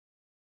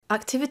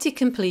Activity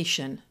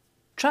completion.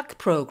 Track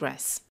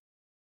progress.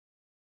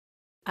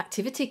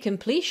 Activity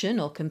completion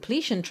or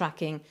completion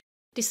tracking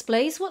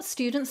displays what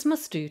students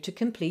must do to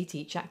complete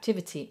each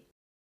activity.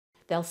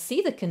 They'll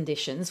see the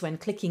conditions when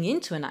clicking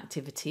into an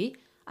activity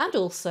and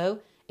also,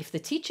 if the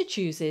teacher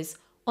chooses,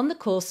 on the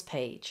course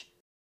page.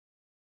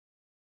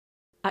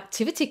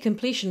 Activity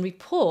completion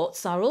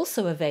reports are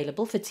also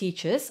available for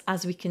teachers,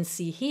 as we can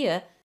see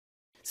here,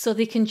 so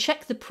they can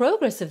check the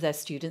progress of their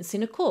students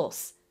in a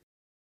course.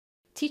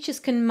 Teachers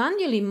can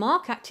manually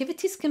mark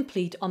activities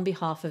complete on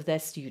behalf of their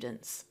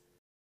students.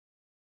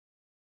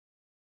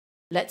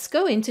 Let's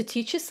go into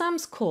Teacher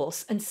Sam's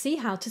course and see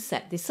how to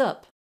set this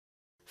up.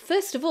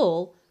 First of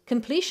all,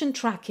 completion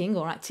tracking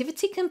or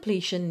activity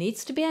completion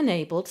needs to be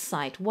enabled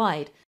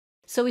site-wide,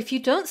 so if you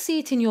don't see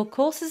it in your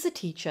course as a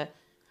teacher,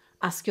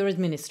 ask your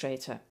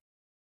administrator.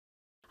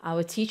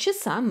 Our Teacher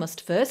Sam must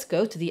first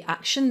go to the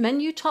Action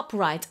menu top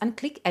right and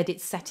click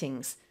Edit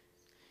Settings.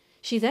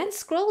 She then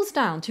scrolls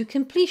down to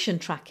Completion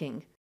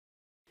Tracking.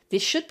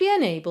 This should be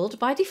enabled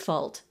by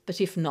default,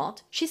 but if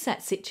not, she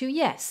sets it to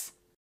Yes.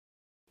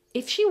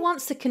 If she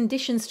wants the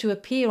conditions to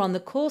appear on the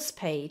course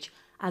page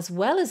as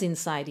well as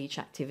inside each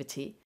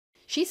activity,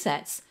 she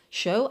sets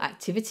Show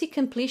Activity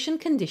Completion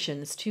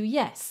Conditions to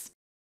Yes.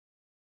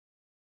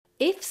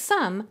 If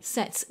Sam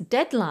sets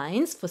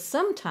deadlines for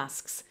some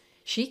tasks,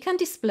 she can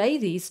display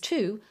these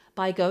too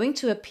by going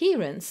to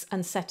Appearance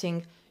and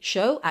setting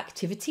Show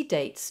Activity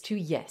Dates to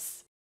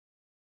Yes.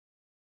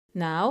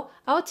 Now,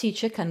 our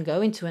teacher can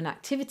go into an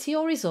activity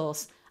or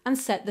resource and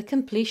set the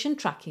completion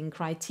tracking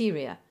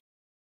criteria.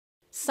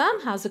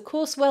 Sam has a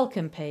course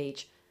welcome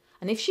page,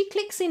 and if she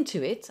clicks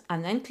into it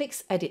and then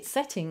clicks Edit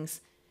Settings,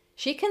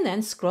 she can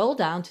then scroll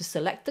down to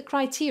select the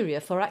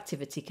criteria for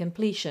activity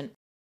completion.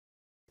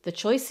 The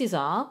choices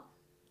are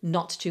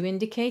not to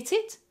indicate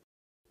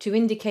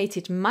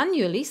it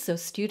manually so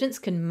students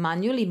can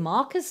manually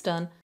mark as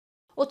done,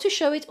 or to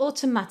show it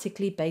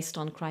automatically based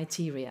on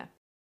criteria.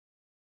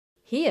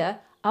 Here,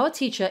 our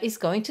teacher is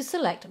going to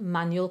select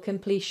manual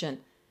completion,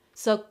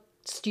 so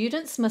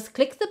students must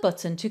click the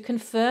button to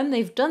confirm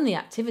they've done the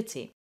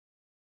activity.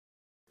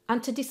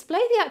 And to display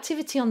the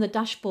activity on the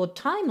dashboard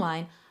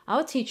timeline,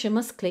 our teacher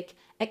must click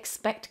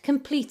Expect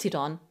Completed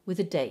On with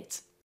a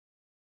date.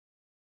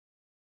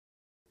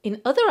 In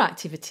other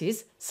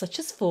activities, such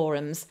as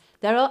forums,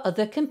 there are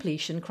other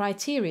completion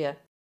criteria.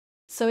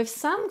 So if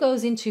Sam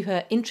goes into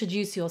her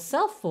Introduce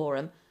Yourself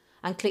forum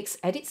and clicks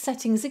Edit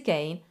Settings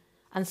again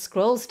and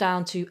scrolls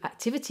down to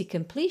Activity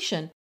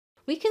Completion,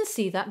 we can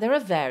see that there are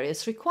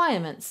various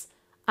requirements.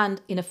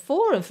 And in a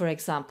forum, for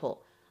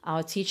example,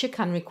 our teacher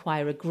can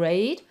require a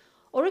grade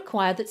or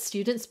require that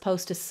students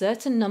post a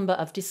certain number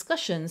of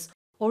discussions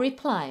or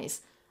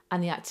replies,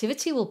 and the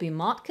activity will be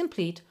marked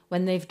complete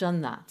when they've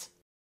done that.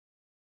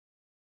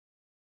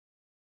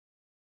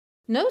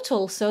 Note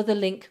also the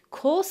link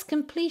Course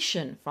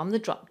Completion from the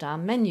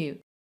drop-down menu.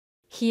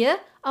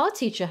 Here, our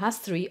teacher has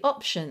three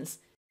options.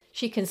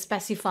 She can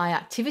specify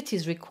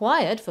activities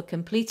required for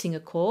completing a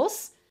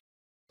course,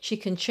 she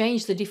can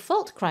change the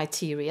default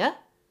criteria,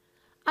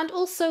 and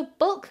also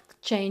bulk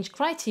change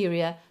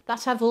criteria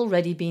that have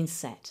already been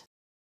set.